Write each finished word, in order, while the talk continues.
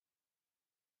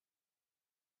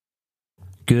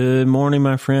Good morning,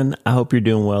 my friend. I hope you're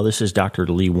doing well. This is Dr.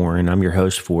 Lee Warren. I'm your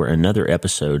host for another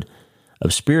episode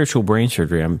of Spiritual Brain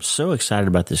Surgery. I'm so excited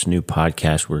about this new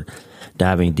podcast. We're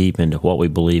diving deep into what we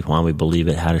believe, why we believe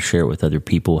it, how to share it with other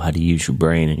people, how to use your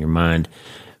brain and your mind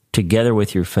together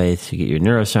with your faith to get your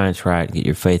neuroscience right, get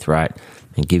your faith right,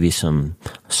 and give you some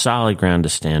solid ground to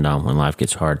stand on when life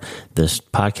gets hard. This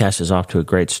podcast is off to a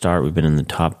great start. We've been in the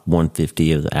top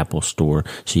 150 of the Apple Store,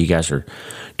 so you guys are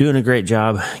doing a great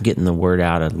job getting the word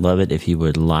out. I'd love it if you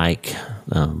would leave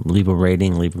a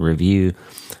rating, leave a review.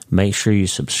 Make sure you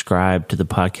subscribe to the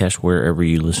podcast wherever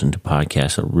you listen to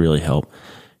podcasts. It'll really help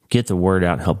get the word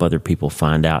out and help other people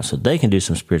find out so they can do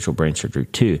some spiritual brain surgery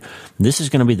too. This is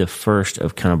going to be the first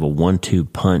of kind of a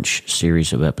 1-2 punch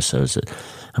series of episodes that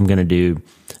I'm going to do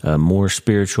a more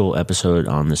spiritual episode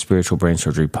on the Spiritual Brain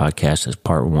Surgery podcast as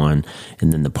part 1,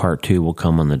 and then the part 2 will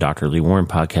come on the Dr. Lee Warren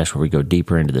podcast where we go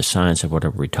deeper into the science of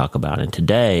whatever we talk about. And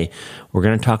today, we're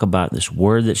going to talk about this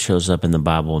word that shows up in the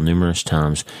Bible numerous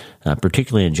times,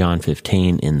 particularly in John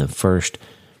 15. In the first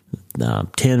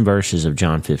 10 verses of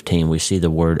John 15, we see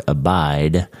the word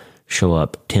abide show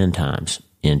up 10 times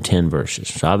in 10 verses.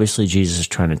 So obviously Jesus is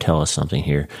trying to tell us something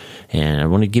here. And I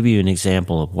want to give you an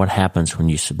example of what happens when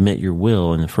you submit your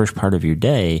will in the first part of your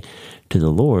day to the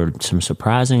Lord. Some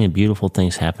surprising and beautiful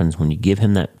things happen when you give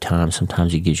Him that time.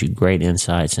 Sometimes He gives you great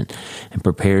insights and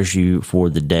prepares you for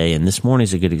the day. And this morning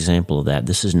is a good example of that.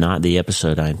 This is not the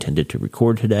episode I intended to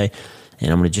record today.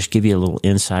 And I'm going to just give you a little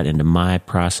insight into my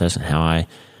process and how I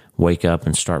wake up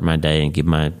and start my day and give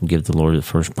the Lord the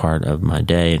first part of my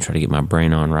day and try to get my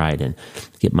brain on right and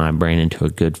get my brain into a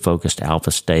good focused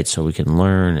alpha state so we can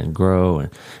learn and grow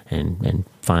and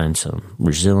find some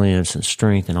resilience and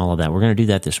strength and all of that. We're going to do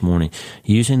that this morning.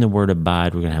 Using the word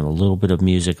abide, we're going to have a little bit of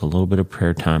music, a little bit of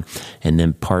prayer time, and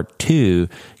then part 2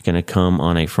 is going to come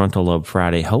on a frontal lobe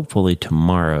Friday, hopefully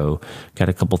tomorrow. Got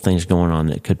a couple things going on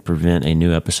that could prevent a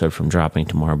new episode from dropping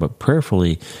tomorrow, but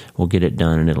prayerfully we'll get it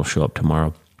done and it'll show up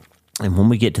tomorrow. And when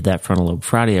we get to that Frontal Lobe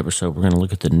Friday episode, we're going to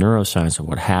look at the neuroscience of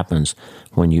what happens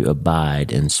when you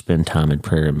abide and spend time in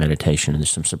prayer and meditation. And there's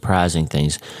some surprising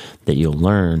things that you'll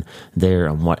learn there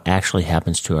on what actually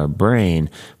happens to our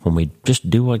brain when we just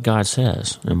do what God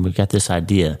says. And we've got this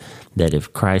idea that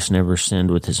if Christ never sinned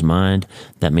with His mind,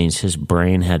 that means His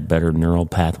brain had better neural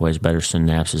pathways, better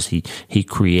synapses. He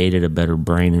created a better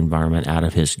brain environment out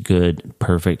of His good,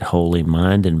 perfect, holy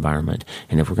mind environment.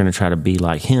 And if we're going to try to be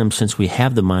like Him, since we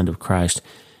have the mind of Christ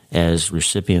as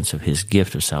recipients of His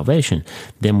gift of salvation,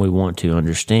 then we want to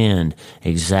understand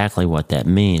exactly what that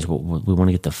means. We want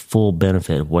to get the full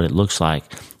benefit of what it looks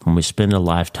like when we spend a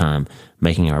lifetime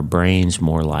making our brains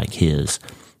more like His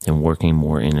and working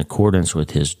more in accordance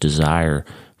with His desire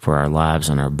for our lives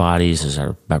and our bodies,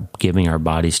 by giving our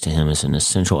bodies to Him as an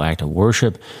essential act of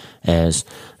worship, as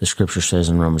the Scripture says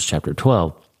in Romans chapter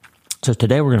 12. So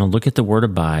today we're going to look at the word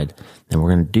abide, and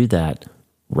we're going to do that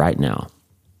right now.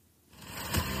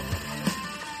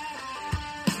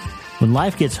 When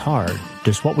life gets hard,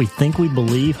 does what we think we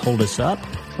believe hold us up,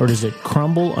 or does it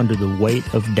crumble under the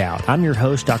weight of doubt? I'm your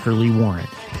host, Dr. Lee Warren.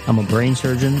 I'm a brain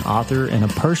surgeon, author, and a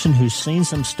person who's seen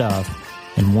some stuff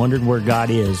and wondered where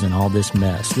God is in all this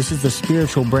mess. This is the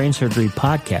Spiritual Brain Surgery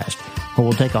podcast, where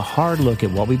we'll take a hard look at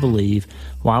what we believe,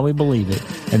 why we believe it,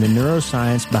 and the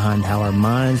neuroscience behind how our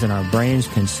minds and our brains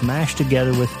can smash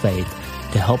together with faith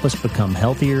to help us become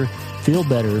healthier, feel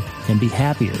better, and be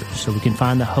happier so we can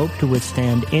find the hope to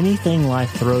withstand anything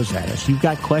life throws at us. You've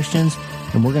got questions,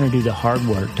 and we're going to do the hard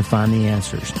work to find the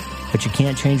answers. But you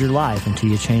can't change your life until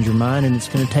you change your mind, and it's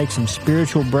going to take some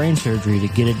spiritual brain surgery to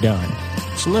get it done.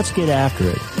 So let's get after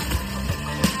it.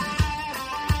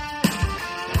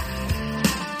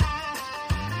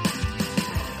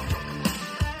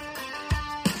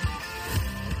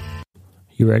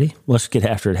 You ready? Let's get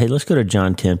after it. Hey, let's go to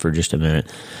John 10 for just a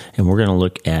minute, and we're going to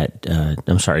look at,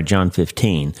 John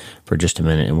 15 for just a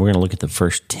minute, and we're going to look at the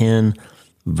first 10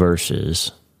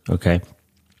 verses, okay?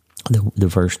 The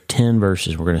first 10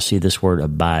 verses, we're going to see this word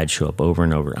abide show up over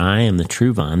and over. I am the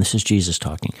true vine. This is Jesus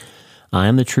talking. I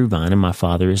am the true vine, and my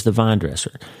Father is the vine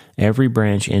dresser. Every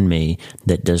branch in me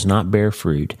that does not bear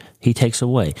fruit, He takes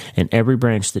away. And every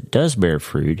branch that does bear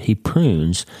fruit, He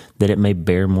prunes that it may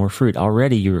bear more fruit.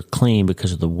 Already you are clean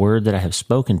because of the word that I have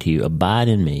spoken to you. Abide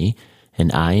in me,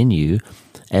 and I in you.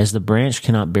 As the branch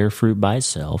cannot bear fruit by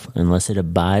itself unless it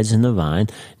abides in the vine,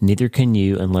 neither can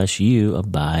you unless you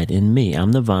abide in me.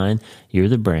 I'm the vine, you're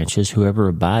the branches. Whoever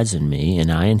abides in me and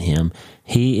I in him,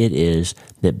 he it is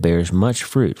that bears much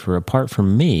fruit. For apart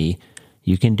from me,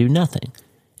 you can do nothing.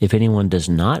 If anyone does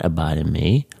not abide in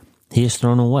me, he is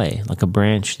thrown away like a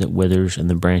branch that withers, and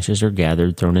the branches are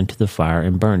gathered, thrown into the fire,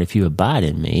 and burned. If you abide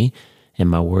in me, and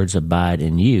my words abide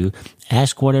in you,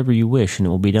 ask whatever you wish, and it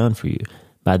will be done for you.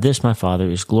 By this my Father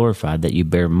is glorified, that you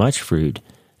bear much fruit,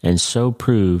 and so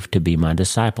prove to be my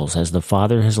disciples. As the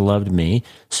Father has loved me,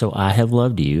 so I have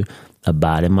loved you.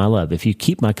 Abide in my love. If you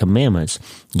keep my commandments,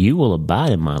 you will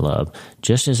abide in my love,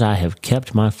 just as I have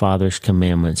kept my Father's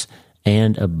commandments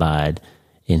and abide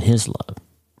in his love.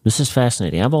 This is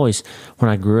fascinating. I've always, when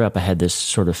I grew up, I had this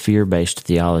sort of fear-based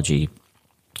theology,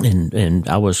 and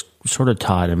I was sort of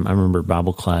taught, and I remember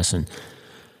Bible class and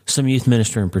some youth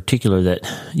minister in particular that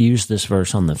used this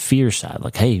verse on the fear side,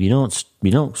 like, hey, if you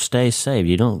don't stay saved,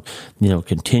 you don't,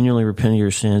 continually repent of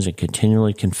your sins and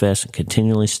continually confess and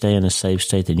continually stay in a saved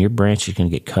state, then your branch is going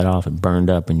to get cut off and burned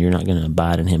up, and you're not going to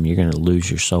abide in him. You're going to lose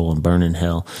your soul and burn in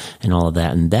hell and all of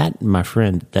that. And that, my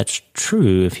friend, that's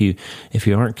true if you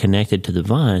aren't connected to the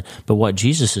vine. But what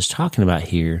Jesus is talking about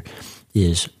here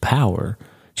is power.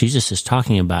 Jesus is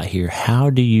talking about here, how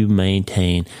do you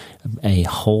maintain a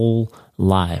whole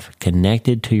life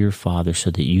connected to your Father so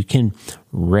that you can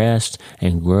rest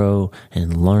and grow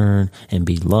and learn and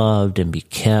be loved and be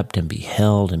kept and be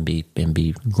held and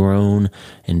be grown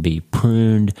and be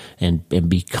pruned and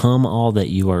become all that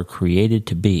you are created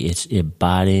to be. It's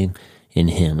abiding in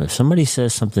him. If somebody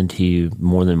says something to you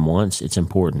more than once, it's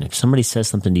important. If somebody says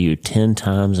something to you 10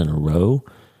 times in a row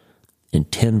in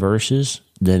 10 verses,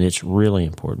 then it's really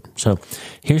important. So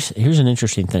here's an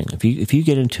interesting thing. If you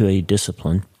get into a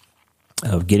discipline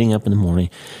of getting up in the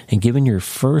morning and giving your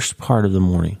first part of the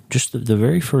morning, just the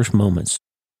very first moments,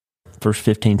 first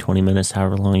 15, 20 minutes,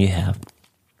 however long you have,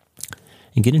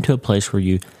 and get into a place where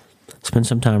you spend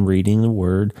some time reading the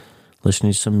Word,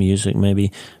 listening to some music,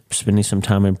 maybe spending some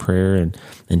time in prayer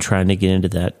and trying to get into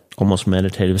that almost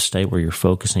meditative state where you're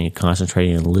focusing and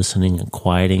concentrating and listening and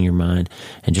quieting your mind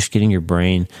and just getting your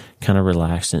brain kind of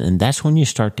relaxed. And that's when you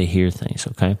start to hear things,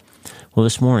 okay? Well,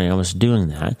 this morning I was doing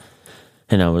that,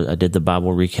 and I did the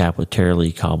Bible recap with Tara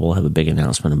Lee Cobble. I'll have a big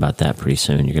announcement about that pretty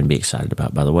soon. You're going to be excited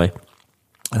about, by the way.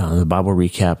 The Bible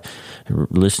recap,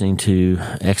 listening to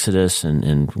Exodus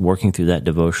and working through that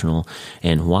devotional.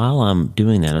 And while I'm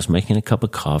doing that, I was making a cup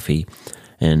of coffee,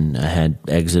 and I had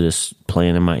Exodus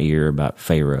playing in my ear about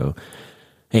Pharaoh.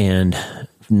 And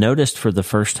noticed for the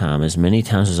first time, as many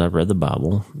times as I've read the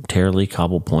Bible, Tara Lee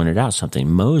Cobble pointed out something.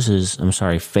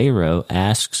 Pharaoh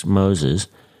asks Moses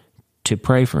to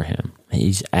pray for him.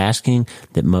 He's asking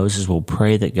that Moses will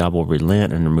pray that God will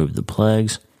relent and remove the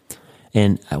plagues.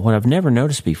 And what I've never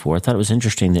noticed before, I thought it was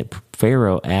interesting that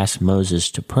Pharaoh asked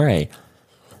Moses to pray,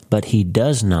 but he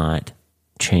does not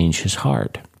change his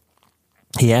heart.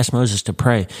 He asked Moses to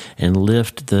pray and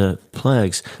lift the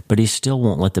plagues, but he still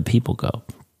won't let the people go.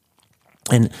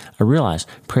 And I realize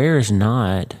prayer is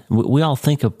not, we all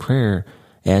think of prayer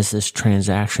as this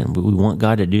transaction. We want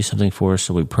God to do something for us,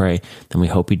 so we pray, then we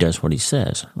hope he does what he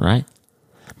says, right?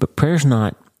 But prayer's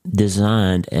not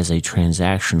designed as a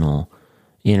transactional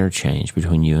interchange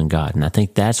between you and God. And I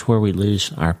think that's where we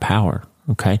lose our power,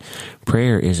 okay?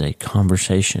 Prayer is a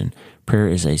conversation. Prayer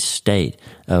is a state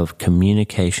of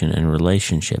communication and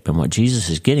relationship. And what Jesus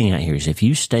is getting at here is if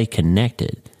you stay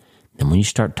connected, then when you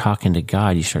start talking to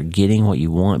God, you start getting what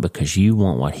you want because you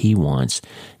want what he wants,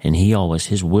 and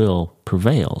his will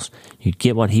prevails. You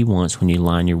get what he wants when you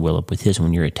line your will up with his,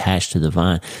 when you're attached to the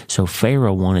vine. So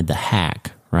Pharaoh wanted the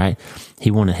hack, right?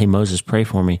 He wanted, hey, Moses, pray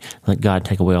for me. Let God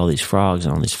take away all these frogs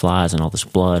and all these flies and all this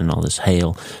blood and all this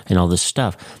hail and all this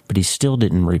stuff. But he still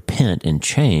didn't repent and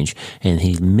change, and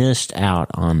he missed out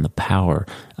on the power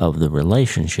of the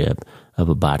relationship of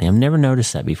abiding. I've never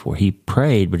noticed that before. He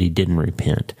prayed, but he didn't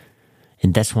repent.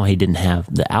 And that's why he didn't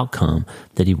have the outcome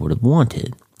that he would have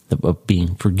wanted, of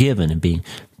being forgiven and being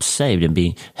saved and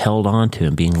being held on to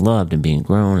and being loved and being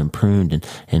grown and pruned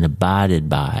and abided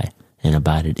by and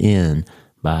abided in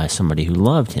by somebody who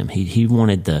loved him. He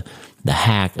wanted the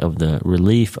hack of the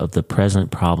relief of the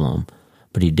present problem,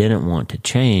 but he didn't want to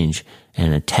change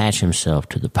and attach himself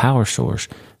to the power source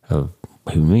of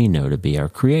whom we know to be our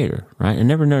Creator, right? I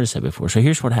never noticed that before. So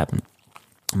here's what happened.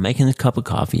 I'm making a cup of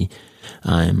coffee.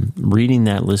 I'm reading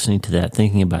that, listening to that,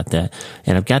 thinking about that.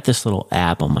 And I've got this little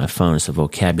app on my phone. It's a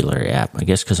vocabulary app. I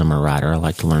guess because I'm a writer, I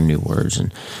like to learn new words.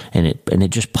 And it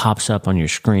just pops up on your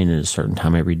screen at a certain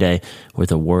time every day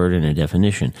with a word and a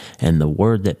definition. And the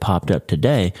word that popped up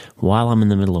today, while I'm in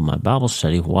the middle of my Bible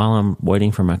study, while I'm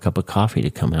waiting for my cup of coffee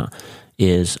to come out,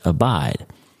 is abide.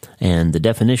 And the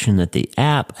definition that the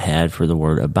app had for the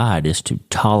word abide is to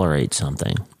tolerate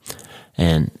something.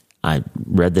 And I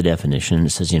read the definition, and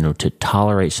it says, to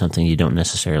tolerate something you don't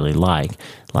necessarily like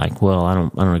like, well, I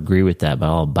don't agree with that, but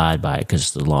I'll abide by it because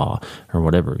it's the law or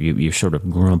whatever. You're sort of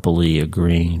grumpily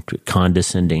agreeing,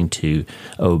 condescending to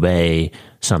obey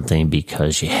something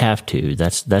because you have to.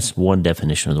 That's one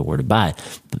definition of the word abide.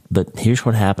 But here's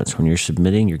what happens when you're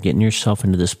submitting. You're getting yourself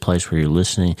into this place where you're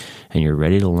listening and you're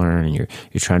ready to learn, and you're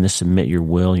trying to submit your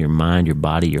will, your mind, your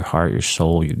body, your heart, your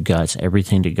soul, your guts,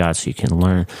 everything to God, so you can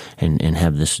learn and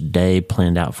have this day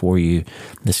planned out for you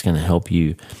that's going to help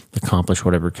you accomplish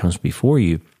whatever comes before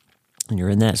you. And you're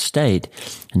in that state,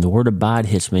 and the word abide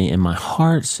hits me, and my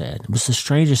heart said, it was the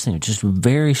strangest thing, just a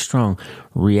very strong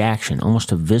reaction,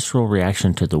 almost a visceral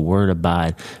reaction to the word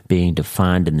abide being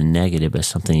defined in the negative as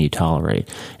something you tolerate.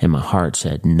 And my heart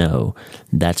said, no,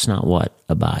 that's not what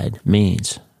abide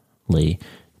means, Lee.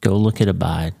 Go look at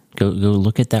abide. Go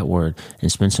look at that word and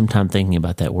spend some time thinking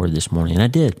about that word this morning. And I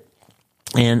did.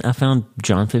 And I found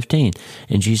John 15,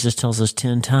 and Jesus tells us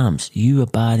 10 times, you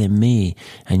abide in me,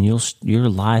 and your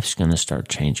life's going to start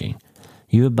changing.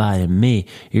 You abide in me,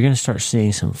 you're going to start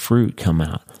seeing some fruit come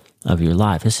out of your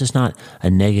life. This is not a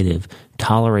negative,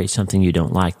 tolerate something you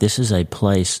don't like. This is a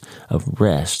place of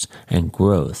rest and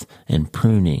growth and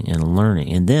pruning and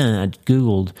learning. And then I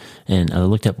Googled and I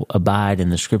looked up abide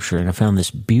in the scripture, and I found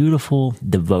this beautiful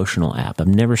devotional app I've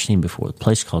never seen before, a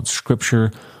place called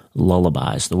Scripture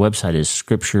Lullabies. The website is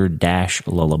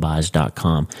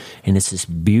scripture-lullabies.com, and it's this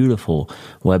beautiful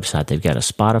website. They've got a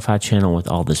Spotify channel with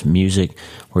all this music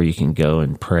where you can go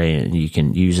and pray, and you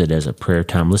can use it as a prayer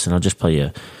time. Listen, I'll just play you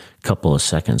a couple of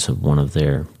seconds of one of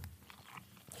their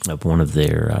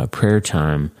prayer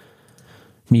time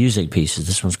music pieces.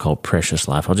 This one's called Precious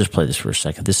Life. I'll just play this for a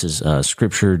second. This is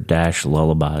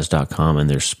scripture-lullabies.com and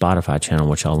their Spotify channel,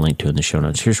 which I'll link to in the show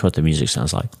notes. Here's what the music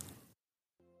sounds like.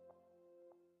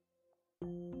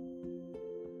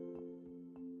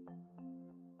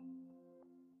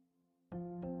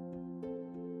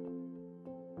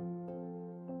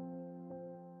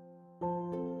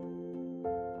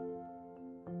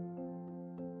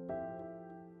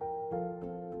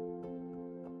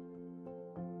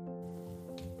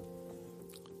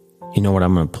 You know what?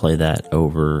 I'm going to play that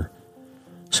over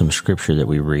some scripture that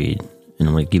we read, and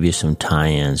I'm going to give you some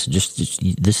tie-ins.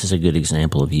 This is a good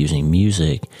example of using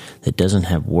music that doesn't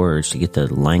have words to get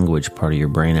the language part of your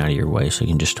brain out of your way, so you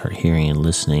can just start hearing and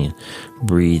listening,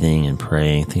 breathing and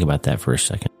praying. Think about that for a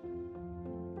second.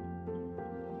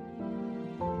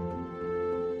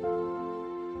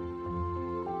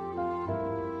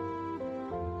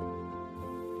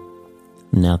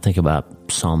 Now think about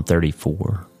Psalm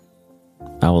 34.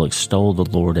 I will extol the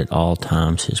Lord at all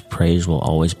times. His praise will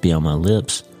always be on my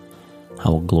lips. I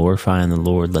will glorify in the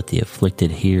Lord. Let the afflicted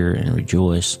hear and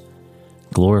rejoice.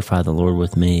 Glorify the Lord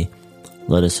with me.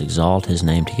 Let us exalt his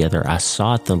name together. I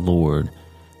sought the Lord,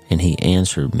 and he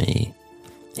answered me.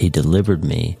 He delivered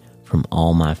me from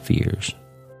all my fears.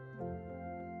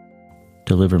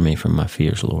 Deliver me from my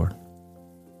fears, Lord.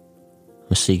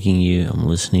 I'm seeking you. I'm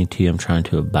listening to you. I'm trying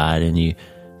to abide in you.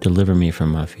 Deliver me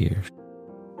from my fears.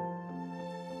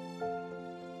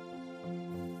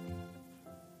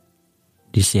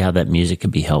 Do you see how that music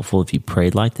could be helpful if you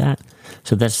prayed like that?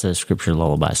 So that's the scripture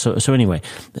lullaby. So anyway,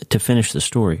 to finish the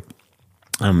story,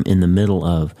 I'm in the middle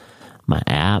of my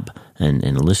app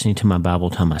and listening to my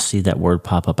Bible time. I see that word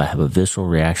pop up. I have a visceral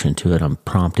reaction to it. I'm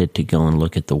prompted to go and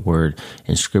look at the word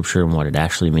in scripture and what it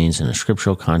actually means in a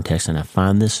scriptural context. And I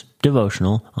find this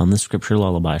devotional on the Scripture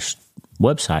Lullaby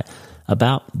website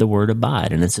about the word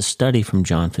abide. And it's a study from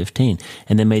John 15.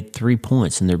 And they made 3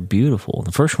 points, and they're beautiful.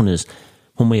 The first one is,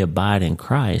 when we abide in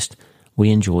Christ,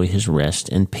 we enjoy his rest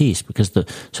and peace, because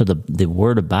the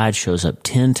word abide shows up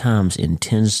 10 times in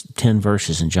 10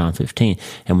 verses in John 15.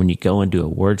 And when you go and do a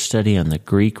word study on the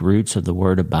Greek roots of the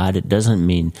word abide, it doesn't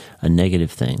mean a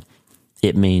negative thing.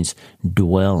 It means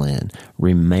dwell in,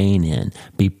 remain in,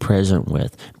 be present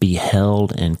with, be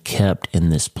held and kept in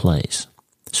this place.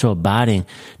 So abiding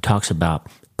talks about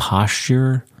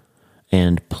posture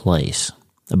and place.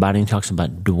 Abiding talks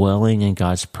about dwelling in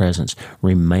God's presence,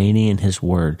 remaining in his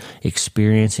word,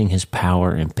 experiencing his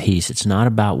power and peace. It's not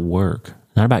about work,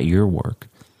 not about your work.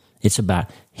 It's about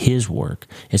his work.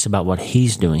 It's about what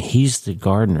he's doing. He's the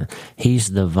gardener.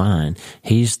 He's the vine.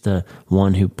 He's the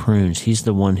one who prunes. He's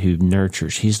the one who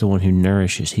nurtures. He's the one who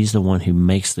nourishes. He's the one who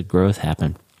makes the growth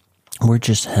happen. We're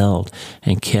just held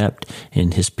and kept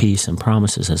in his peace and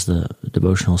promises, as the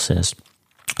devotional says,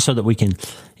 so that we can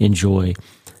enjoy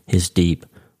his deep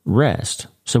rest.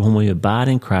 So when we abide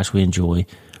in Christ, we enjoy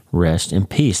rest and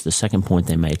peace. The second point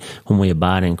they made, when we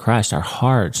abide in Christ, our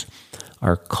hearts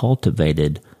are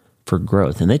cultivated for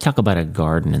growth. And they talk about a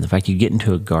garden, and the fact you get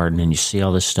into a garden and you see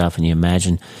all this stuff and you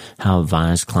imagine how a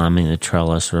vine's climbing the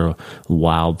trellis or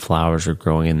wildflowers are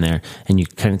growing in there, and you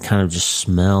can kind of just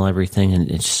smell everything, and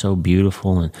it's so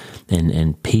beautiful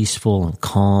and peaceful and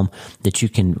calm that you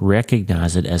can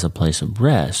recognize it as a place of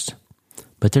rest.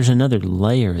 But there's another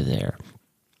layer there.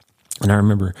 And I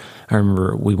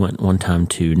remember we went one time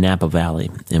to Napa Valley,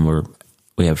 and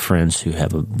we have friends who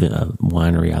have a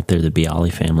winery out there, the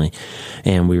Bialy family,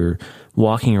 and we were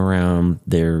walking around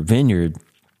their vineyard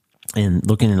and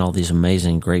looking at all these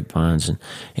amazing grapevines,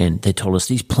 and they told us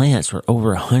these plants were over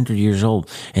 100 years old,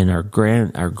 and our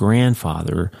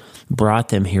grandfather brought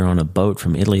them here on a boat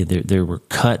from Italy. They were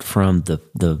cut from the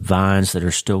vines that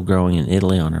are still growing in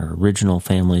Italy on our original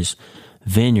family's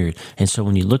vineyard. And so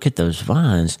when you look at those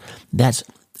vines, that's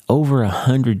over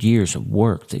 100 years of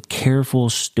work, the careful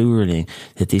stewarding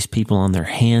that these people on their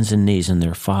hands and knees, and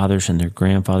their fathers and their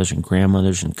grandfathers and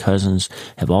grandmothers and cousins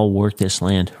have all worked this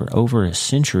land for over a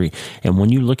century. And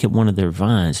when you look at one of their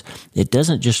vines, it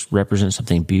doesn't just represent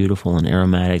something beautiful and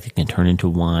aromatic that can turn into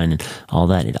wine and all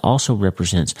that. It also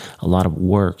represents a lot of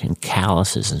work and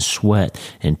calluses and sweat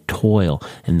and toil.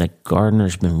 And the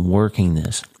gardener's been working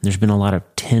this. There's been a lot of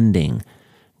tending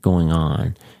going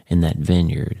on in that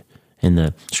vineyard. And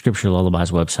the Scripture Lullabies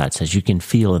website says you can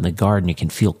feel in the garden, you can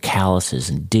feel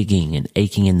calluses and digging and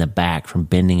aching in the back from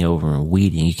bending over and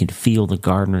weeding. You can feel the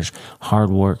gardener's hard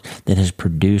work that has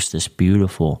produced this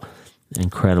beautiful,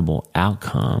 incredible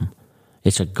outcome.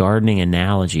 It's a gardening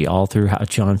analogy all throughout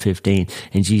John 15,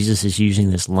 and Jesus is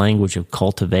using this language of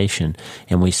cultivation,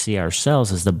 and we see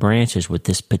ourselves as the branches with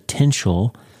this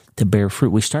potential to bear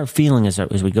fruit. We start feeling as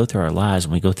we go through our lives,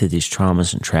 and we go through these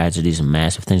traumas and tragedies and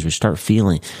massive things, we start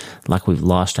feeling like we've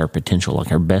lost our potential,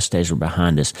 like our best days are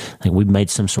behind us, like we've made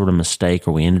some sort of mistake,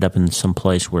 or we ended up in some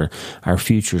place where our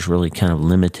future is really kind of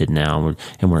limited now,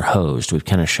 and we're hosed. We've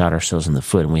kind of shot ourselves in the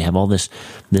foot, and we have all this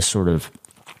sort of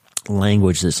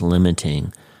language that's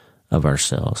limiting of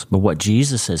ourselves. But what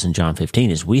Jesus says in John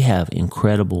 15 is we have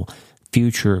incredible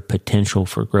future potential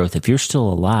for growth. If you're still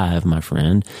alive, my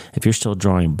friend, if you're still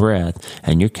drawing breath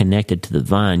and you're connected to the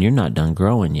vine, you're not done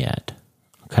growing yet.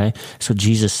 Okay? So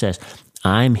Jesus says,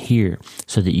 I'm here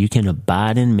so that you can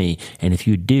abide in me. And if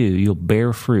you do, you'll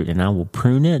bear fruit, and I will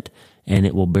prune it, and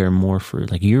it will bear more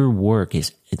fruit. Like your work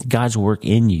God's work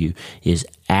in you is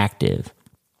active.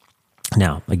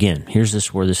 Now, again,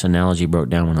 here's where this analogy broke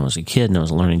down when I was a kid and I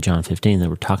was learning John 15. They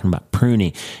were talking about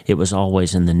pruning. It was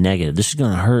always in the negative. This is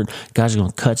going to hurt. God's going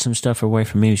to cut some stuff away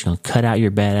from you. He's going to cut out your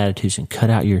bad attitudes and cut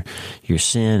out your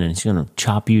sin, and he's going to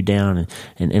chop you down.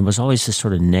 And it was always this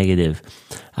sort of negative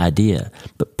idea.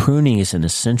 But pruning is an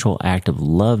essential act of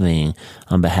loving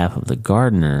on behalf of the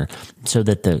gardener, so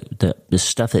that the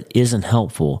stuff that isn't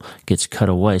helpful gets cut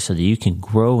away, so that you can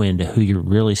grow into who you're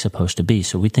really supposed to be.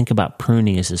 So we think about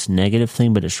pruning as this negative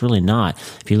thing, but it's really not.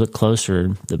 If you look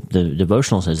closer, the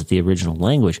devotional says that the original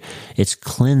language, it's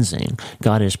cleansing.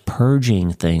 God is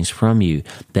purging things from you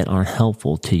that aren't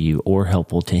helpful to you or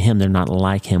helpful to Him. They're not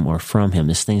like Him or from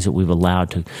Him. It's things that we've allowed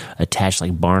to attach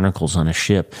like barnacles on a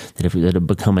ship that have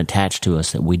become attached to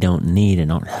us that we don't need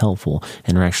and aren't helpful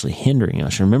and are actually hindering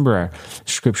us. Remember our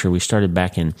scripture, we started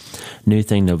back in New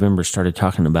Thing November, started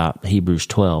talking about Hebrews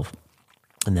 12.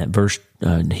 And that verse,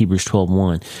 Hebrews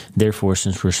 12:1, therefore,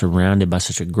 since we're surrounded by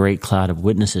such a great cloud of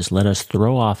witnesses, let us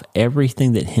throw off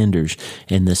everything that hinders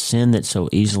and the sin that so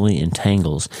easily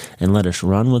entangles, and let us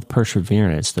run with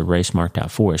perseverance the race marked out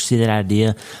for us. See that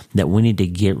idea that we need to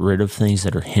get rid of things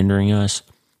that are hindering us,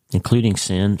 including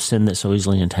sin that so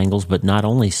easily entangles, but not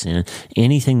only sin,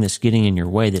 anything that's getting in your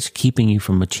way, that's keeping you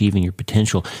from achieving your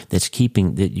potential, that's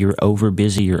keeping that you're over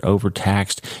busy, you're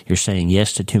overtaxed, you're saying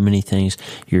yes to too many things,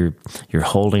 you're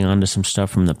holding on to some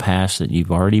stuff from the past that you've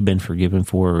already been forgiven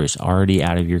for, or is already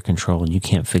out of your control and you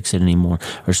can't fix it anymore,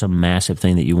 or some massive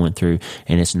thing that you went through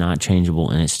and it's not changeable,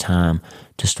 and it's time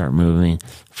to start moving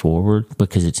forward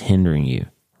because it's hindering you,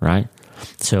 right?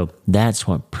 So that's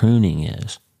what pruning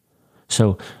is.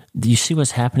 So do you see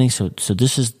what's happening? So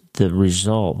this is the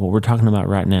result. What we're talking about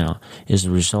right now is the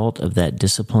result of that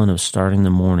discipline of starting the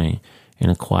morning in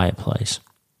a quiet place.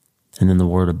 And then the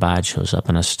word abide shows up,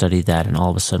 and I studied that, and all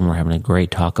of a sudden we're having a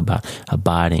great talk about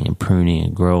abiding and pruning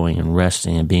and growing and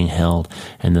resting and being held.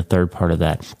 And the third part of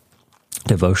that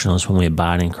devotional is when we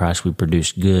abide in Christ, we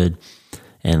produce good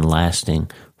and lasting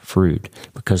fruit,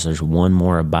 because there's one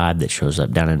more abide that shows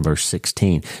up down in verse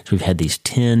 16. So we've had these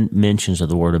 10 mentions of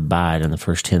the word abide in the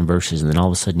first 10 verses, and then all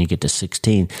of a sudden you get to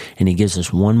 16, and he gives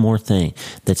us one more thing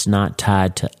that's not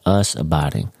tied to us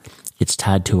abiding. it's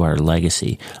tied to our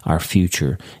legacy, our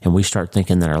future. And we start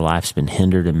thinking that our life's been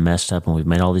hindered and messed up and we've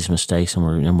made all these mistakes and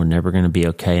we're never going to be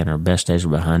okay and our best days are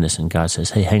behind us. And God says,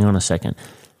 hey, hang on a second.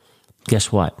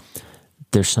 Guess what?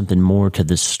 There's something more to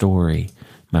this story,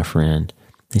 my friend.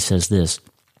 He says this,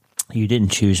 you didn't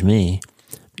choose me.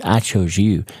 I chose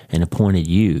you and appointed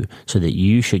you so that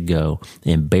you should go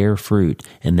and bear fruit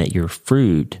and that your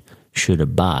fruit should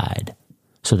abide,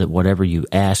 so that whatever you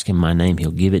ask in my name,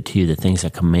 he'll give it to you, the things I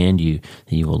command you,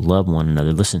 that you will love one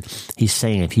another. Listen, he's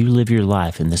saying, if you live your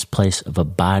life in this place of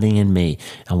abiding in me,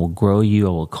 I will grow you,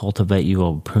 I will cultivate you, I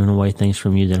will prune away things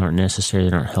from you that aren't necessary,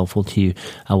 that aren't helpful to you.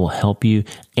 I will help you,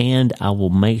 and I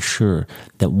will make sure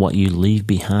that what you leave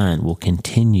behind will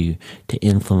continue to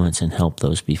influence and help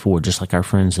those before. Just like our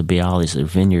friends, the Bialys, their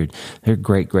vineyard, their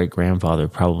great-great-grandfather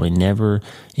probably never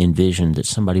envisioned that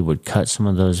somebody would cut some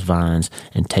of those vines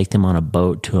and take them on a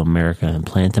boat to America and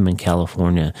plant them in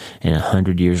California, and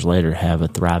 100 years later have a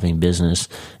thriving business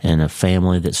and a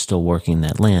family that's still working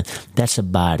that land. That's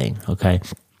abiding, okay?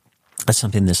 That's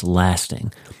something that's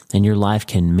lasting. And your life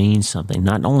can mean something,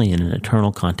 not only in an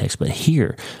eternal context, but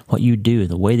here, what you do,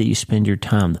 the way that you spend your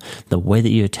time, the way that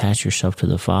you attach yourself to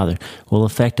the Father will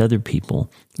affect other people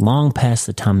long past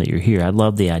the time that you're here. I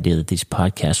love the idea that these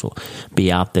podcasts will be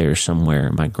out there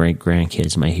somewhere. My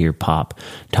great-grandkids may hear Pop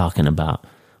talking about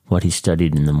what he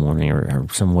studied in the morning, or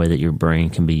some way that your brain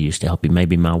can be used to help you.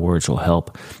 Maybe my words will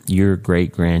help your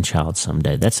great-grandchild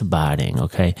someday. That's abiding,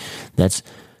 okay?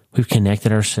 We've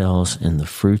connected ourselves, and the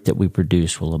fruit that we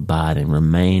produce will abide and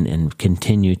remain and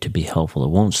continue to be helpful. It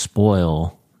won't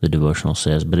spoil, the devotional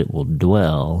says, but it will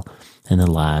dwell in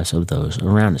the lives of those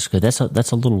around us. That's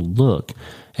a little look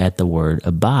at the word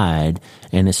abide,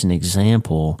 and it's an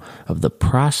example of the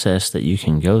process that you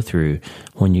can go through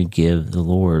when you give the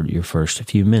Lord your first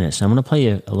few minutes. Now, I'm going to play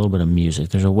you a little bit of music.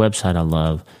 There's a website I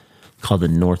love called the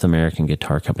North American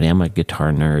Guitar Company. I'm a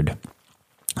guitar nerd.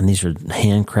 And these are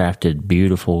handcrafted,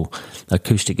 beautiful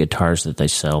acoustic guitars that they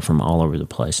sell from all over the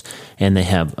place. And they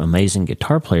have amazing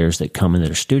guitar players that come in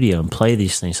their studio and play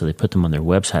these things. So they put them on their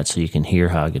website so you can hear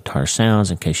how a guitar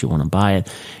sounds in case you want to buy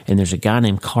it. And there's a guy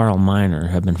named Carl Miner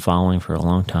who I've been following for a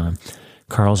long time.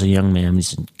 Carl's a young man.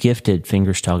 He's a gifted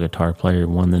fingerstyle guitar player,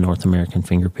 won the North American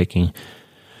fingerpicking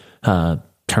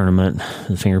tournament,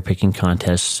 the fingerpicking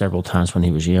contest several times when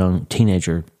he was a young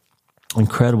teenager.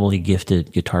 Incredibly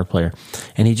gifted guitar player.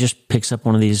 And he just picks up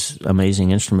one of these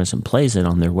amazing instruments and plays it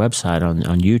on their website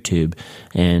on YouTube.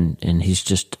 And he's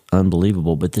just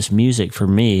unbelievable. But this music for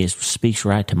me speaks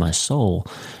right to my soul,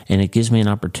 and it gives me an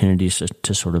opportunity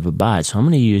to sort of abide. So I'm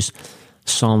going to use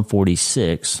Psalm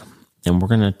 46, and we're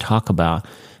going to talk about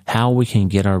how we can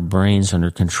get our brains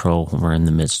under control when we're in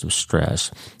the midst of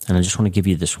stress. And I just want to give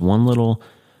you this one little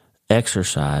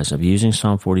exercise of using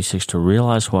Psalm 46 to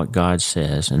realize what God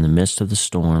says in the midst of the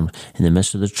storm, in the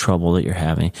midst of the trouble that you're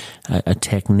having, a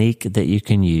technique that you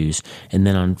can use. And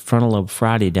then on Frontal Lobe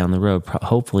Friday down the road,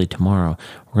 hopefully tomorrow,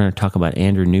 we're going to talk about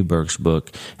Andrew Newberg's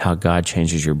book, How God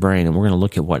Changes Your Brain. And we're going to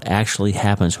look at what actually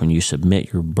happens when you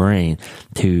submit your brain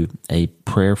to a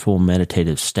prayerful,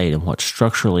 meditative state, and what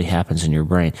structurally happens in your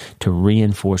brain to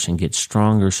reinforce and get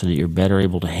stronger so that you're better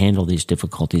able to handle these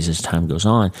difficulties as time goes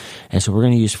on. And so we're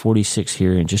going to use 46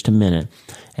 here in just a minute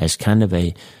as kind of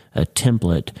a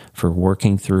template for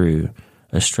working through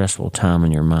a stressful time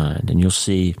in your mind. And you'll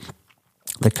see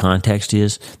the context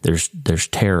is there's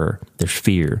terror, there's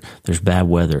fear, there's bad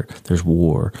weather, there's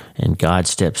war, and God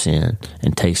steps in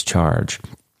and takes charge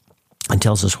and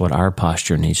tells us what our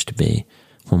posture needs to be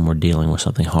when we're dealing with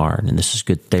something hard. And this is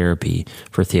good therapy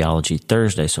for Theology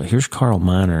Thursday. So here's Carl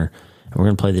Miner, and we're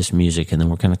going to play this music, and then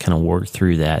we're going to kind of work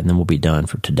through that, and then we'll be done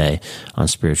for today on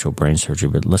spiritual brain surgery.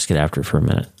 But let's get after it for a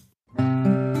minute.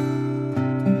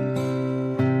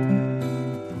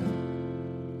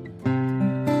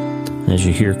 As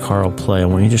you hear Carl play, I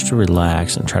want you just to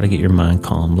relax and try to get your mind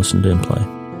calm. Listen to him play.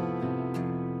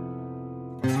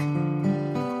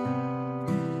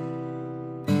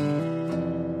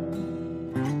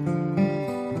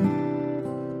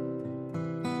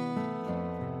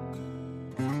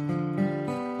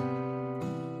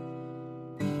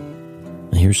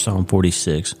 And here's Psalm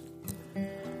 46.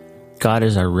 God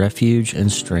is our refuge and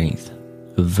strength,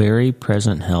 a very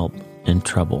present help in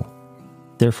trouble.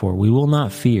 Therefore, we will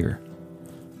not fear,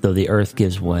 though the earth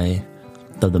gives way,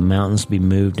 though the mountains be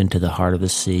moved into the heart of the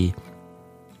sea,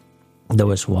 though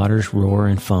its waters roar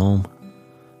and foam,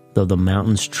 though the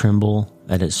mountains tremble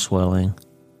at its swelling.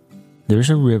 There's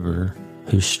a river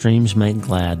whose streams make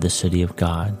glad the city of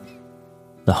God,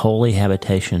 the holy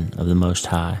habitation of the Most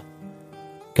High.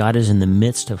 God is in the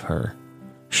midst of her.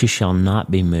 She shall not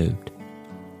be moved.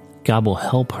 God will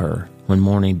help her when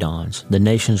morning dawns. The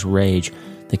nations rage,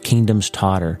 the kingdoms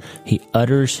totter. He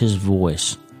utters his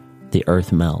voice, the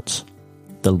earth melts.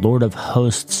 The Lord of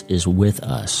hosts is with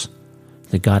us.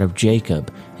 The God of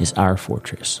Jacob is our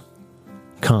fortress.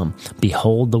 Come,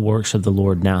 behold the works of the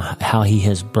Lord now, how he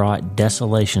has brought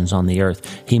desolations on the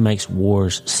earth. He makes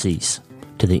wars cease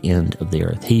to the end of the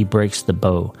earth. He breaks the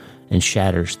bow and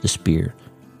shatters the spear.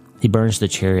 He burns the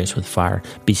chariots with fire.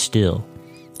 Be still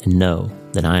and know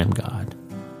that I am God.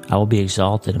 I will be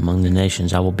exalted among the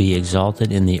nations. I will be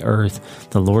exalted in the earth.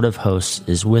 The Lord of hosts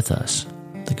is with us.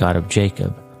 The God of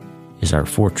Jacob is our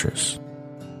fortress.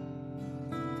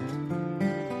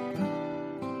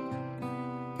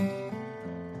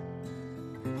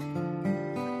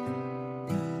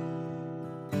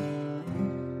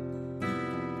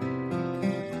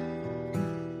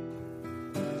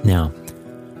 Now,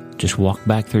 just walk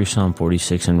back through Psalm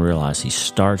 46 and realize he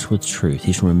starts with truth.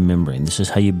 He's remembering. This is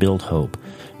how you build hope.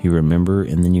 You remember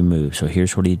and then you move. So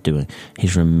here's what he's doing.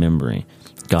 He's remembering.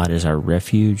 God is our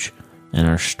refuge and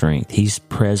our strength. He's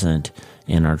present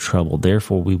in our trouble.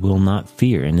 Therefore, we will not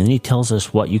fear. And then he tells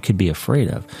us what you could be afraid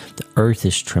of. The earth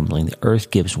is trembling. The earth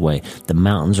gives way. The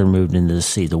mountains are moved into the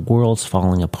sea. The world's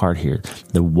falling apart here.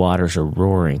 The waters are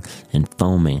roaring and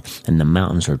foaming, and the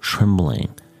mountains are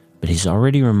trembling. But he's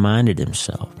already reminded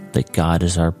himself that God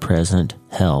is our present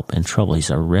help in trouble.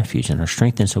 He's our refuge and our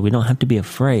strength. And so we don't have to be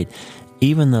afraid,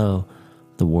 even though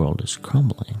the world is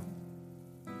crumbling.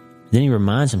 Then he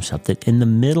reminds himself that in the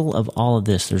middle of all of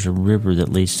this, there's a river that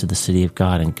leads to the city of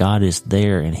God, and God is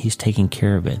there, and he's taking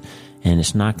care of it. And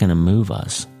it's not going to move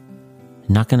us,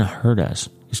 not going to hurt us,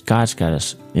 because God's got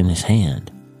us in his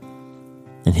hand,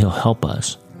 and he'll help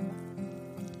us.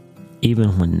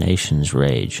 Even when nations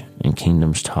rage and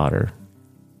kingdoms totter,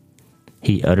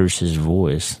 he utters his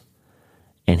voice,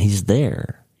 and he's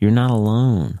there. You're not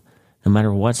alone. No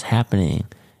matter what's happening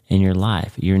in your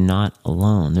life, you're not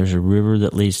alone. There's a river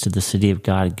that leads to the city of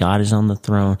God. God is on the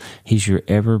throne. He's your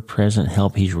ever-present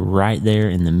help. He's right there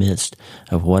in the midst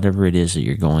of whatever it is that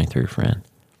you're going through, friend.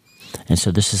 And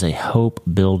so this is a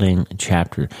hope-building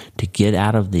chapter to get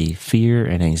out of the fear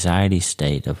and anxiety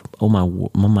state of, oh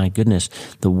my goodness,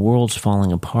 the world's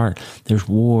falling apart. There's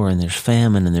war and there's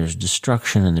famine and there's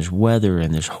destruction and there's weather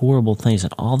and there's horrible things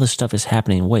and all this stuff is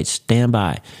happening. Wait, stand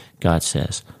by, God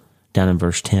says, down in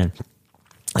verse 10.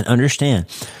 And understand,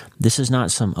 this is not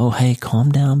some, oh, hey,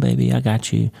 calm down, baby, I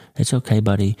got you. It's okay,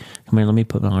 buddy. Come here, let me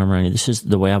put my arm around you. This is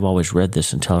the way I've always read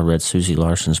this until I read Susie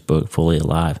Larson's book, Fully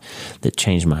Alive, that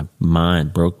changed my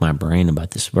mind, broke my brain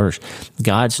about this verse.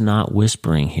 God's not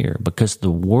whispering here because the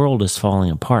world is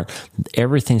falling apart.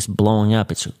 Everything's blowing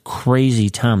up. It's a crazy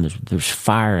time. There's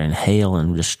fire and hail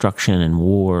and destruction and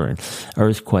war and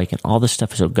earthquake and all this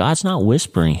stuff. So God's not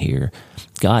whispering here.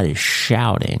 God is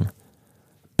shouting,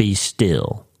 be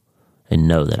still and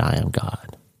know that I am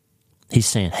God. He's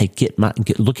saying, hey,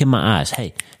 look in my eyes.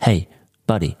 Hey,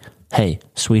 buddy. Hey,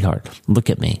 sweetheart, look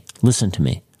at me. Listen to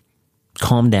me.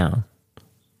 Calm down.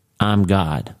 I'm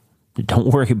God. Don't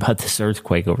worry about this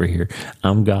earthquake over here.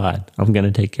 I'm God. I'm going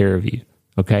to take care of you.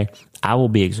 Okay? I will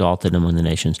be exalted among the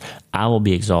nations. I will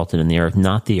be exalted in the earth,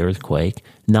 not the earthquake,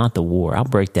 not the war. I'll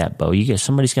break that bow.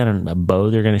 Somebody's got a bow,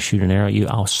 they're going to shoot an arrow at you,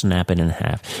 I'll snap it in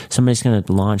half. Somebody's going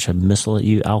to launch a missile at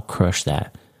you, I'll crush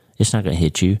that. It's not going to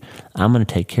hit you. I'm going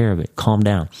to take care of it. Calm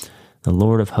down. The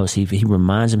Lord of hosts, he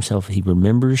reminds himself, he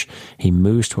remembers, he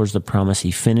moves towards the promise.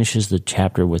 He finishes the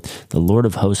chapter with the Lord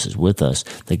of hosts is with us.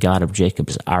 The God of Jacob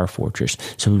is our fortress.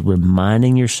 So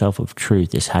reminding yourself of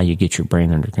truth is how you get your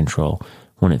brain under control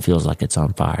when it feels like it's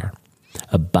on fire.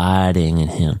 Abiding in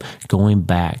him, going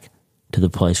back to the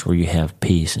place where you have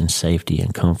peace and safety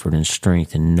and comfort and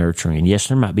strength and nurturing. And yes,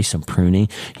 there might be some pruning.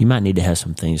 You might need to have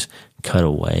some things cut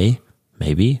away,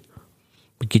 maybe.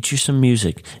 But get you some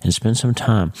music and spend some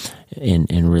time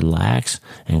and relax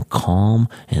and calm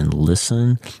and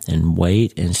listen and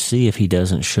wait and see if he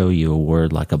doesn't show you a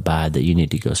word like abide that you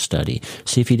need to go study.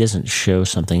 See if he doesn't show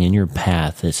something in your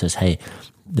path that says, hey,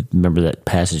 remember that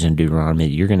passage in Deuteronomy,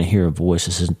 you're going to hear a voice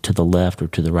that says to the left or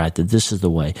to the right, that this is the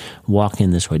way. Walk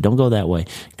in this way. Don't go that way.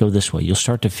 Go this way. You'll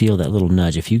start to feel that little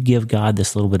nudge. If you give God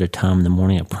this little bit of time in the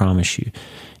morning, I promise you,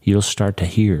 you'll start to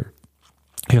hear.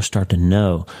 You'll start to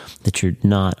know that you're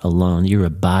not alone. You're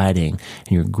abiding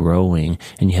and you're growing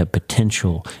and you have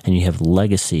potential and you have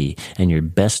legacy and your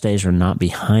best days are not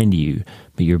behind you,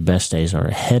 but your best days are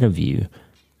ahead of you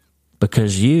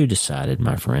because you decided,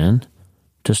 my friend,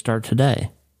 to start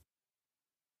today.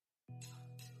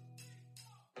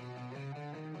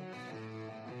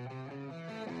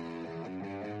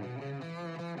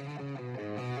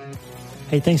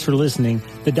 Hey, thanks for listening.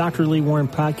 The Dr. Lee Warren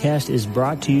podcast is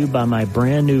brought to you by my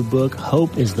brand new book,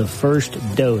 Hope is the First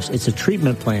Dose. It's a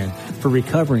treatment plan for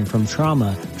recovering from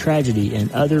trauma, tragedy,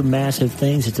 and other massive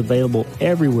things. It's available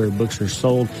everywhere books are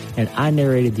sold, and I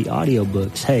narrated the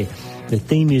audiobooks. Hey, the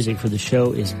theme music for the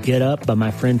show is Get Up by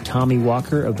my friend Tommy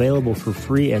Walker, available for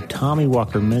free at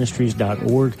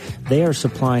TommyWalkerMinistries.org. They are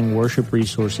supplying worship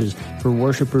resources for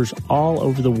worshipers all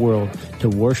over the world to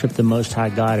worship the Most High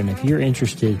God. And if you're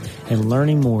interested in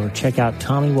learning more, check out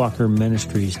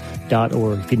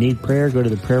TommyWalkerMinistries.org. If you need prayer, go to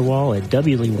the prayer wall at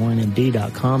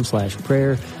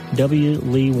wleewarrenmd.com/prayer,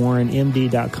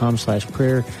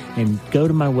 wleewarrenmd.com/prayer, and go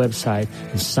to my website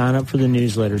and sign up for the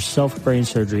newsletter, Self-Brain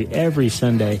Surgery, every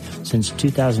Sunday since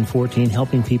 2014,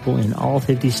 helping people in all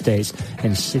 50 states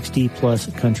and 60-plus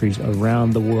countries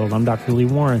around the world. I'm Dr. Lee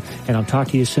Warren, and I'll talk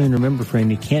to you soon. Remember, friend,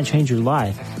 you can't change your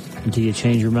life until you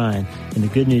change your mind. And the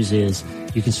good news is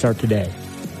you can start today.